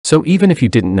So even if you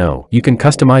didn't know, you can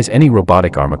customize any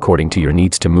robotic arm according to your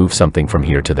needs to move something from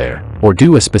here to there, or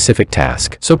do a specific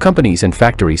task. So companies and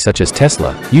factories such as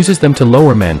Tesla uses them to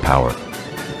lower manpower.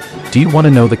 Do you want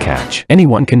to know the catch?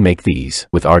 Anyone can make these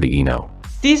with Arduino.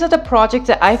 These are the projects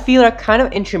that I feel are kind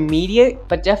of intermediate,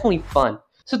 but definitely fun.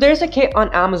 So there's a kit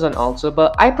on Amazon also,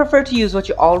 but I prefer to use what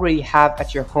you already have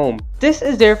at your home. This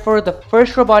is therefore the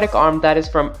first robotic arm that is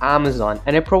from Amazon,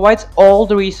 and it provides all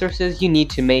the resources you need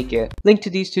to make it. Link to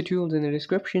these two tools in the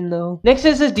description though. Next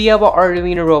is this DIY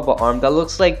Arduino robot arm that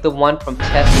looks like the one from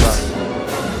Tesla.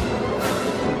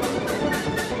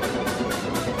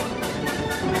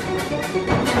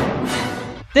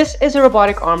 This is a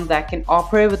robotic arm that can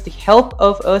operate with the help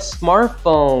of a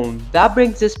smartphone. That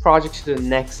brings this project to the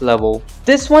next level.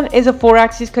 This one is a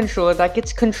 4-axis controller that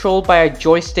gets controlled by a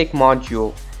joystick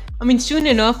module. I mean, soon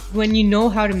enough, when you know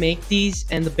how to make these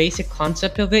and the basic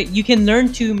concept of it, you can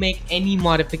learn to make any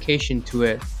modification to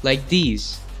it, like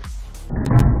these.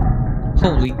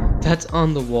 Holy, that's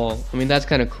on the wall. I mean, that's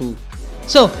kind of cool.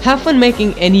 So, have fun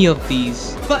making any of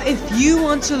these. But if you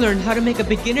want to learn how to make a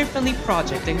beginner-friendly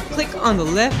project, then click on the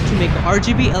left to make a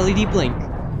RGB LED blink.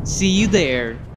 See you there.